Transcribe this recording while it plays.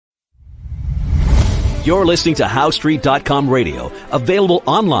You're listening to HowStreet.com radio, available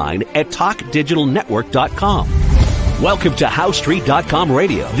online at TalkDigitalNetwork.com. Welcome to HowStreet.com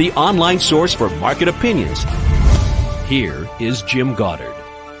radio, the online source for market opinions. Here is Jim Goddard.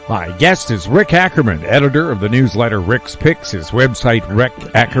 My guest is Rick Ackerman, editor of the newsletter Rick's Picks, his website,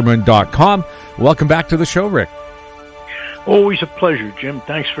 rickackerman.com. Welcome back to the show, Rick. Always a pleasure, Jim.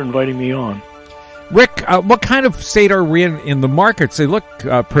 Thanks for inviting me on. Rick, what kind of state are we in the markets? They look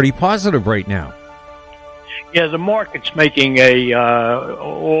pretty positive right now. Yeah, the market's making a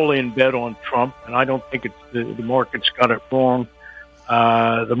all-in bet on Trump, and I don't think the market's got it wrong.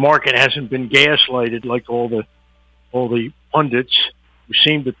 The market hasn't been gaslighted like all the pundits who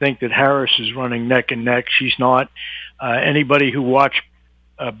seem to think that Harris is running neck and neck. She's not. Anybody who watched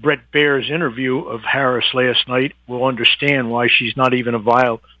Bret Baier's interview of Harris last night will understand why she's not even a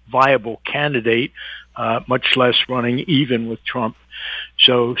viable candidate, much less running even with Trump.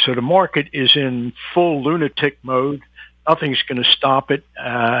 So the market is in full lunatic mode. Nothing's going to stop it.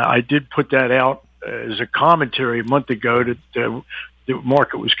 I did put that out as a commentary a month ago that the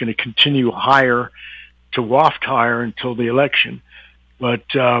market was going to continue higher to waft higher until the election. But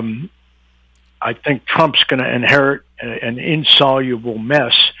I think Trump's going to inherit an insoluble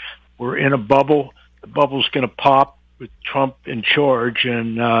mess. We're in a bubble. The bubble's going to pop with Trump in charge,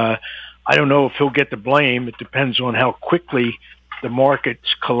 and I don't know if he'll get the blame. It depends on how quickly the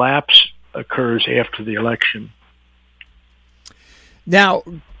market's collapse occurs after the election. Now,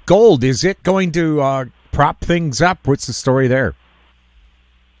 gold, is it going to prop things up? What's the story there?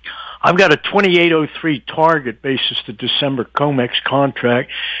 I've got a 2803 target basis the December COMEX contract,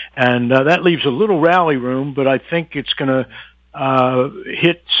 and that leaves a little rally room, but I think it's going to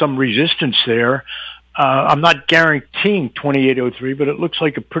hit some resistance there. I'm not guaranteeing 2803, but it looks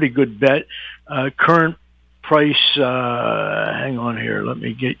like a pretty good bet. Current price, hang on here, let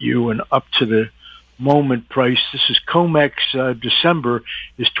me get you an up-to-the-moment price. This is COMEX December,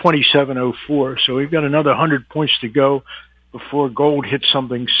 is 2704, so we've got another 100 points to go before gold hits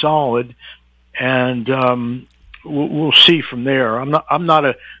something solid, and we'll see from there. I'm not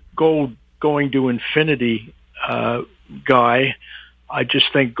a gold going to infinity guy. I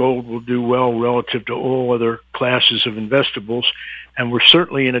just think gold will do well relative to all other classes of investables, and we're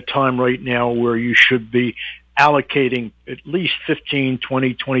certainly in a time right now where you should be allocating at least 15,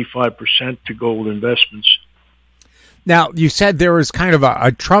 20, 25% to gold investments. Now, you said there was kind of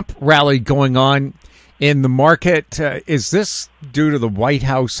a Trump rally going on in the market. Is this due to the White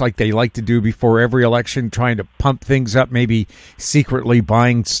House, like they like to do before every election, trying to pump things up, maybe secretly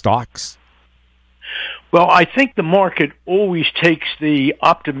buying stocks? Well, I think the market always takes the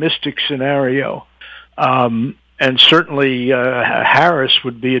optimistic scenario. And certainly Harris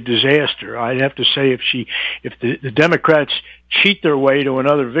would be a disaster. I'd have to say if the Democrats cheat their way to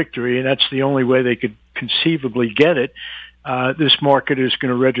another victory, and that's the only way they could conceivably get it, this market is going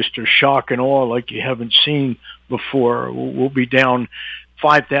to register shock and awe like you haven't seen before. We'll be down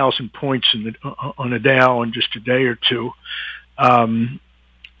 5,000 points on the Dow in just a day or two, or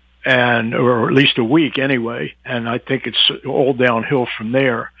at least a week anyway. And I think it's all downhill from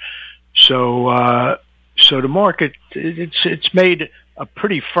there. So the market, it's made a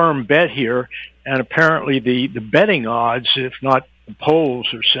pretty firm bet here, and apparently the betting odds, if not the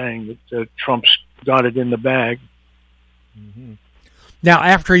polls, are saying that Trump's got it in the bag. Mm-hmm. Now,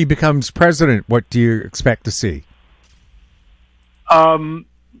 after he becomes president, what do you expect to see?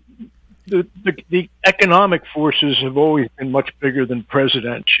 The economic forces have always been much bigger than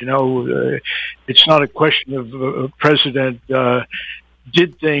presidents. It's not a question of a president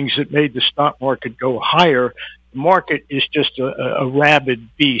did things that made the stock market go higher. The market is just a rabid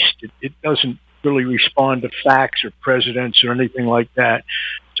beast. It doesn't really respond to facts or presidents or anything like that.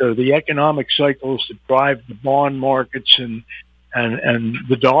 So the economic cycles that drive the bond markets and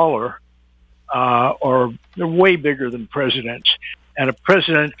the dollar they're way bigger than presidents. And a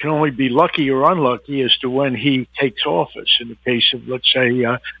president can only be lucky or unlucky as to when he takes office. In the case of, let's say,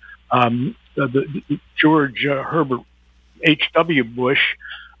 the George Herbert H.W. Bush,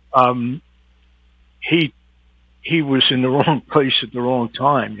 he was in the wrong place at the wrong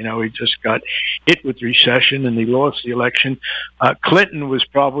time. He just got hit with recession and he lost the election. Clinton was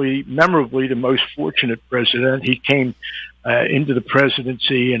probably memorably the most fortunate president. He came into the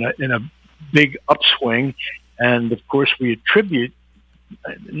presidency in a big upswing, and of course we attribute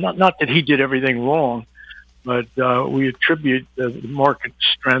not that he did everything wrong, but we attribute the market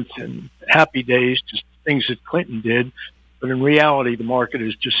strength and happy days to things that Clinton did. But in reality, the market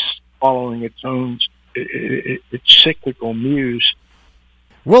is just following its own its cyclical muse.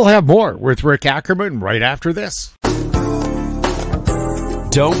 We'll have more with Rick Ackerman right after this.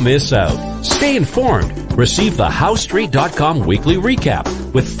 Don't miss out. Stay informed. Receive the HowStreet.com weekly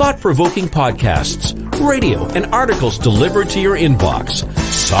recap with thought-provoking podcasts, radio, and articles delivered to your inbox.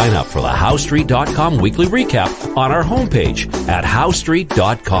 Sign up for the HowStreet.com weekly recap on our homepage at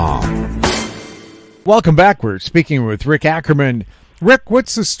HowStreet.com. Welcome back. We're speaking with Rick Ackerman. Rick,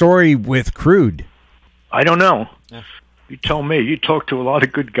 what's the story with crude? I don't know. You tell me. You talk to a lot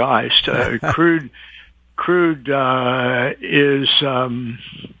of good guys. Crude is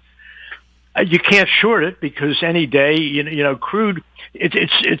you can't short it because any day, crude.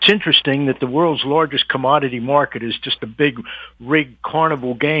 It's interesting that the world's largest commodity market is just a big rigged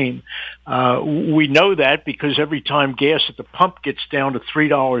carnival game. We know that because every time gas at the pump gets down to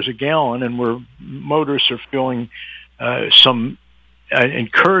 $3 a gallon, and where motorists are feeling some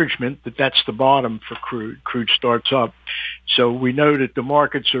encouragement that that's the bottom for crude starts up. So we know that the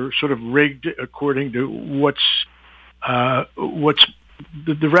markets are sort of rigged according to what's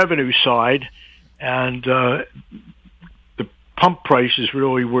the revenue side, and the pump price is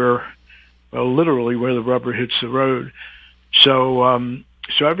really literally where the rubber hits the road. So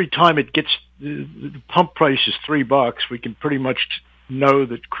every time it gets the pump price is $3, we can pretty much know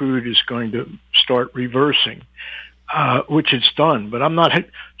that crude is going to start reversing. Which it's done, but I'm not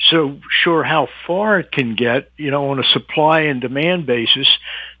so sure how far it can get, on a supply and demand basis.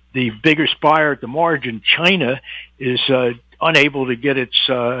 The biggest buyer at the margin, China, is unable to get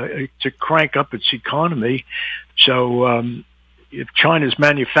to crank up its economy. So if China's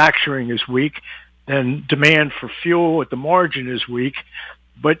manufacturing is weak, then demand for fuel at the margin is weak.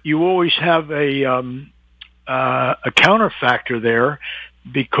 But you always have a counterfactor there,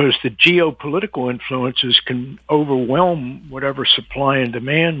 because the geopolitical influences can overwhelm whatever supply and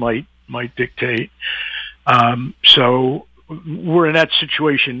demand might dictate. So we're in that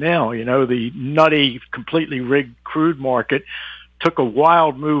situation now. The nutty, completely rigged crude market took a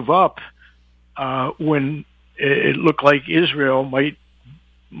wild move up when it looked like Israel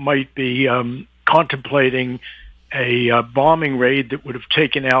might be contemplating a bombing raid that would have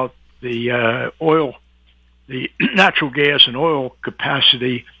taken out the natural gas and oil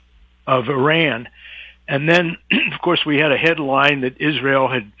capacity of Iran. And then, of course, we had a headline that Israel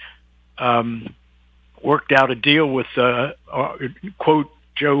had worked out a deal with, quote,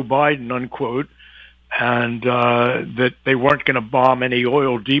 Joe Biden, unquote, and that they weren't going to bomb any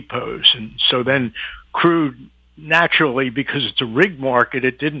oil depots. And so then crude, naturally, because it's a rigged market,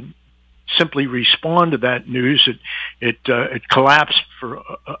 it didn't simply respond to that news. It collapsed for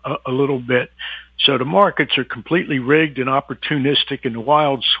a little bit. So the markets are completely rigged and opportunistic, and the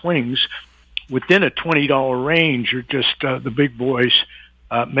wild swings within a $20 range are just the big boys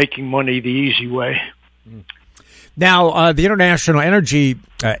making money the easy way. Now, the International Energy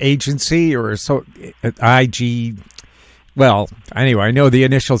Agency, or IG, well, anyway, I know the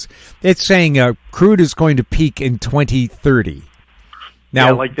initials. It's saying crude is going to peak in 2030.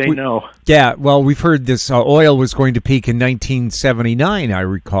 Now, know. Yeah, well, we've heard this oil was going to peak in 1979, I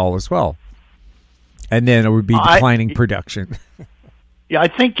recall, as well. And then it would be declining production. Yeah, I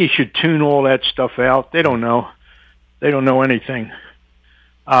think you should tune all that stuff out. They don't know. They don't know anything.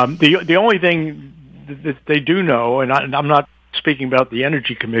 The only thing that they do know, and I'm not speaking about the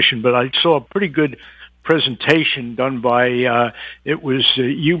Energy Commission, but I saw a pretty good presentation done by, it was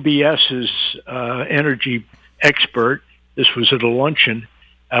UBS's energy expert. This was at a luncheon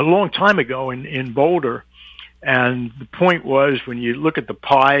a long time ago in Boulder. And the point was, when you look at the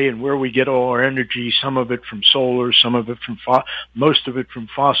pie and where we get all our energy, some of it from solar, some of it from most of it from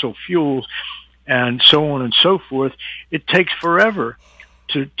fossil fuels, and so on and so forth, it takes forever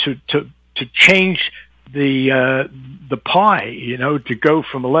to change the pie. To go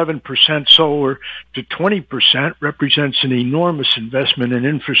from 11% solar to 20% represents an enormous investment in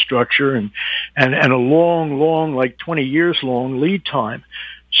infrastructure and a long, like 20 years long lead time.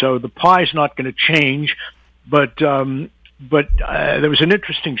 So the pie's not going to change. But there was an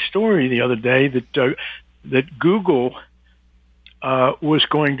interesting story the other day that Google was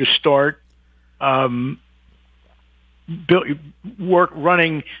going to start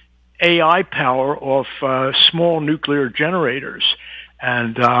running AI power off small nuclear generators.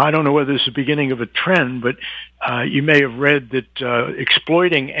 And I don't know whether this is the beginning of a trend, but you may have read that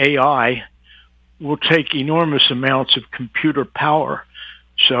exploiting AI will take enormous amounts of computer power.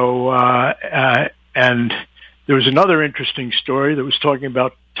 So and there was another interesting story that was talking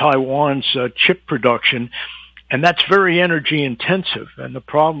about Taiwan's chip production, and that's very energy intensive. And the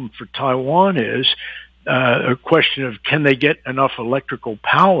problem for Taiwan is a question of, can they get enough electrical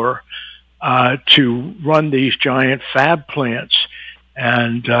power to run these giant fab plants?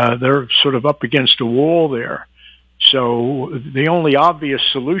 And they're sort of up against a wall there. So the only obvious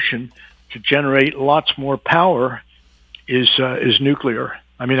solution to generate lots more power is nuclear.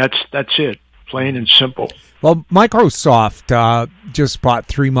 I mean, that's it, plain and simple. Well, Microsoft just bought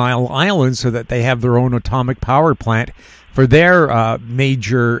 3 Mile Island so that they have their own atomic power plant for their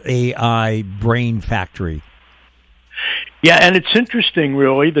major AI brain factory. Yeah, and it's interesting,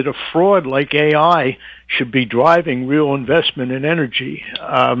 really, that a fraud like AI should be driving real investment in energy.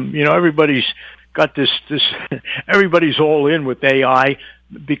 Everybody's got this. Everybody's all in with AI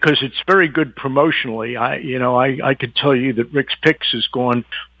because it's very good promotionally. I could tell you that Rick's Picks has gone.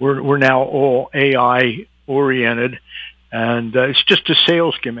 We're now all AI oriented, and it's just a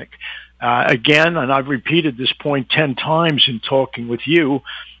sales gimmick. Again, and I've repeated this point 10 times in talking with you.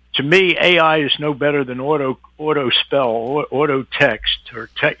 To me, AI is no better than auto spell, auto text, or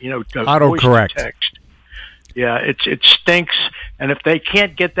autocorrect text. Yeah, it stinks. And if they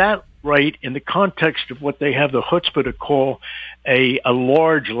can't get that right in the context of what they have the chutzpah to call a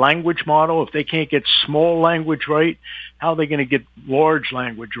large language model, if they can't get small language right, how are they going to get large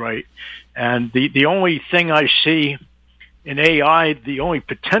language right? And the only thing I see in AI, the only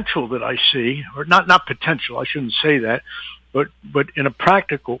potential that I see, or not potential, I shouldn't say that, but in a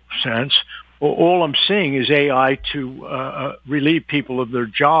practical sense, all I'm seeing is AI to relieve people of their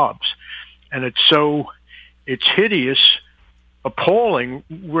jobs, and it's hideous, appalling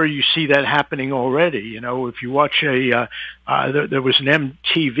where you see that happening already. If you watch there was an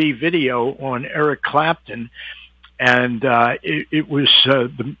MTV video on Eric Clapton, and it was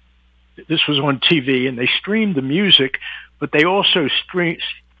this was on TV, and they streamed the music, but they also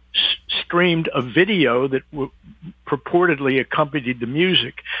streamed a video that purportedly accompanied the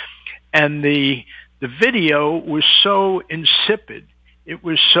music, and the video was so insipid, it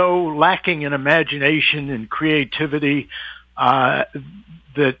was so lacking in imagination and creativity that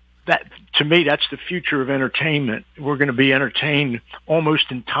to me, that's the future of entertainment. We're going to be entertained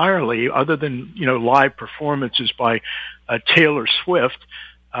almost entirely, other than live performances by Taylor Swift.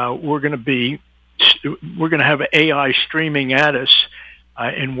 We're going to have AI streaming at us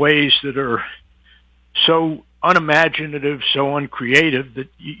in ways that are so unimaginative, so uncreative that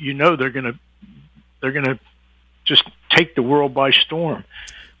they're going to just take the world by storm.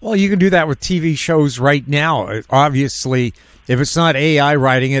 Well, you can do that with TV shows right now. Obviously, if it's not AI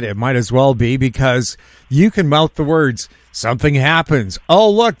writing it, it might as well be, because you can mouth the words, something happens. Oh,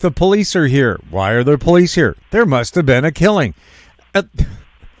 look, the police are here. Why are there police here? There must have been a killing.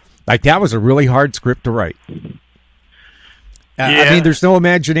 Like, that was a really hard script to write. Yeah. I mean, there's no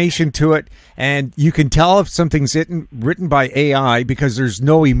imagination to it, and you can tell if something's written by AI because there's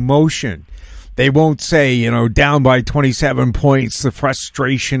no emotion. They won't say, down by 27 points, the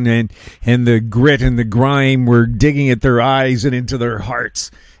frustration and the grit and the grime were digging at their eyes and into their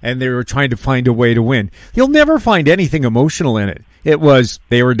hearts, and they were trying to find a way to win. You'll never find anything emotional in it. It was,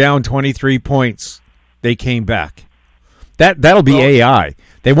 they were down 23 points. They came back. That'll be AI.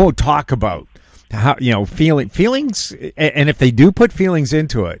 They won't talk about how, feelings, and if they do put feelings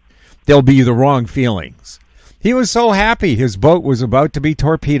into it, they'll be the wrong feelings. He was so happy his boat was about to be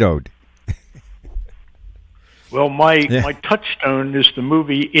torpedoed. Well, my touchstone is the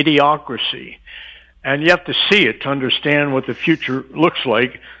movie Idiocracy, and you have to see it to understand what the future looks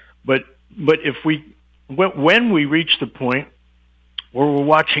like. But when we reach the point where we're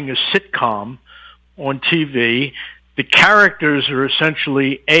watching a sitcom on TV, the characters are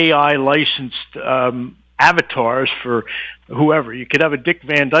essentially AI licensed avatars for whoever. You could have a Dick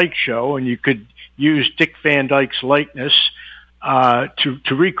Van Dyke show, and you could use Dick Van Dyke's likeness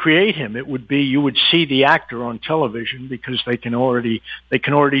to recreate him. It would be, you would see the actor on television, because they can already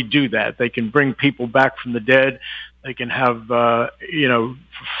do that. They can bring people back from the dead. They can have Fred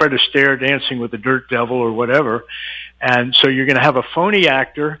Astaire dancing with the Dirt Devil or whatever. And so you're going to have a phony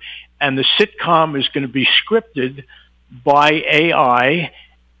actor, and the sitcom is going to be scripted by AI,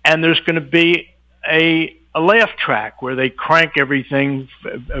 and there's going to be a laugh track where they crank everything.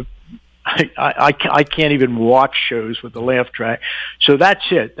 I can't even watch shows with the laugh track. So that's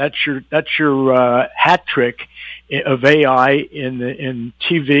it. That's your hat trick of AI in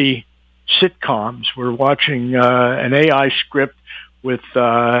TV sitcoms. We're watching an AI script with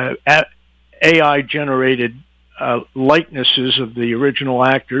AI generated likenesses of the original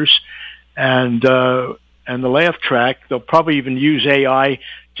actors, and the laugh track. They'll probably even use AI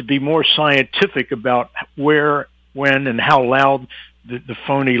to be more scientific about where, when, and how loud the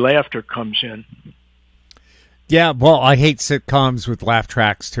phony laughter comes in. Yeah, well, I hate sitcoms with laugh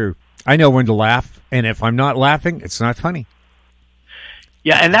tracks, too. I know when to laugh, and if I'm not laughing, it's not funny.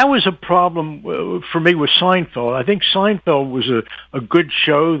 Yeah, and that was a problem for me with Seinfeld. I think Seinfeld was a good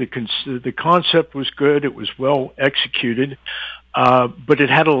show. The concept was good. It was well executed. but it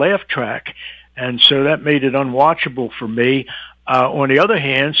had a laugh track, and so that made it unwatchable for me. On the other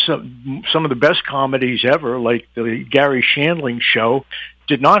hand, some of the best comedies ever, like the Gary Shandling show,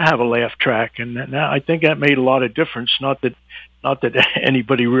 did not have a laugh track, and I think that made a lot of difference. Not that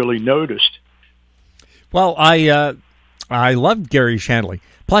anybody really noticed. Well, I loved Gary Shandling.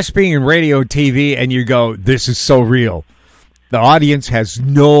 Plus, being in radio, TV, and you go, this is so real. The audience has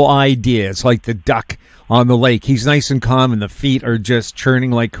no idea. It's like the duck on the lake. He's nice and calm, and the feet are just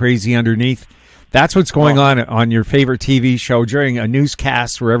churning like crazy underneath. That's what's going on your favorite TV show during a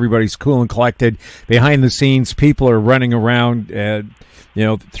newscast where everybody's cool and collected. Behind the scenes, people are running around,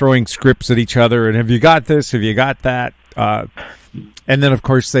 throwing scripts at each other. And have you got this? Have you got that? And then, of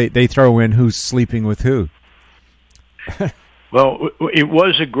course, they throw in who's sleeping with who. Well, it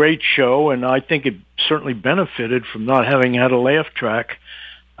was a great show, and I think it certainly benefited from not having had a laugh track.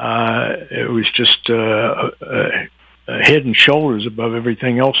 It was just head and shoulders above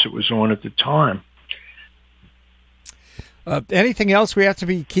everything else that was on at the time. Anything else we have to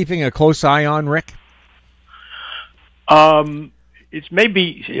be keeping a close eye on, Rick?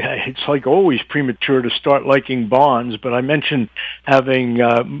 It's like always premature to start liking bonds, but I mentioned having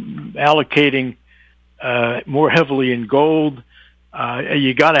allocating more heavily in gold.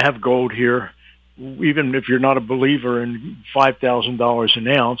 You got to have gold here, even if you're not a believer in $5,000 an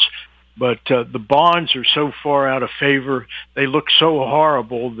ounce. But the bonds are so far out of favor; they look so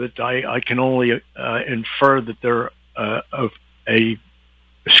horrible that I can only infer that they're a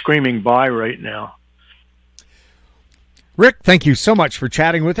screaming buy right now. Rick, thank you so much for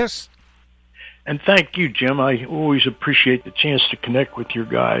chatting with us. And thank you, Jim. I always appreciate the chance to connect with your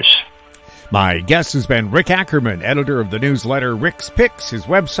guys. My guest has been Rick Ackerman, editor of the newsletter Rick's Picks, his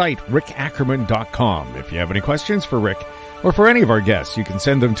website, rickackerman.com. If you have any questions for Rick or for any of our guests, you can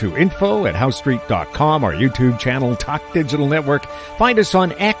send them to info@housestreet.com, our YouTube channel, Talk Digital Network. Find us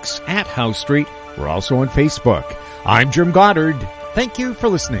on X @HouseStreet. We're also on Facebook. I'm Jim Goddard. Thank you for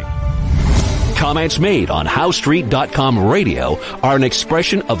listening. Comments made on HouseStreet.com radio are an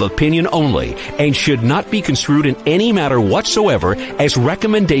expression of opinion only and should not be construed in any matter whatsoever as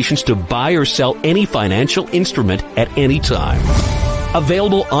recommendations to buy or sell any financial instrument at any time.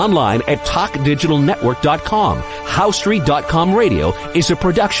 Available online at TalkDigitalNetwork.com. HouseStreet.com radio is a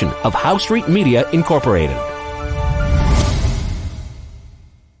production of House Street Media Incorporated.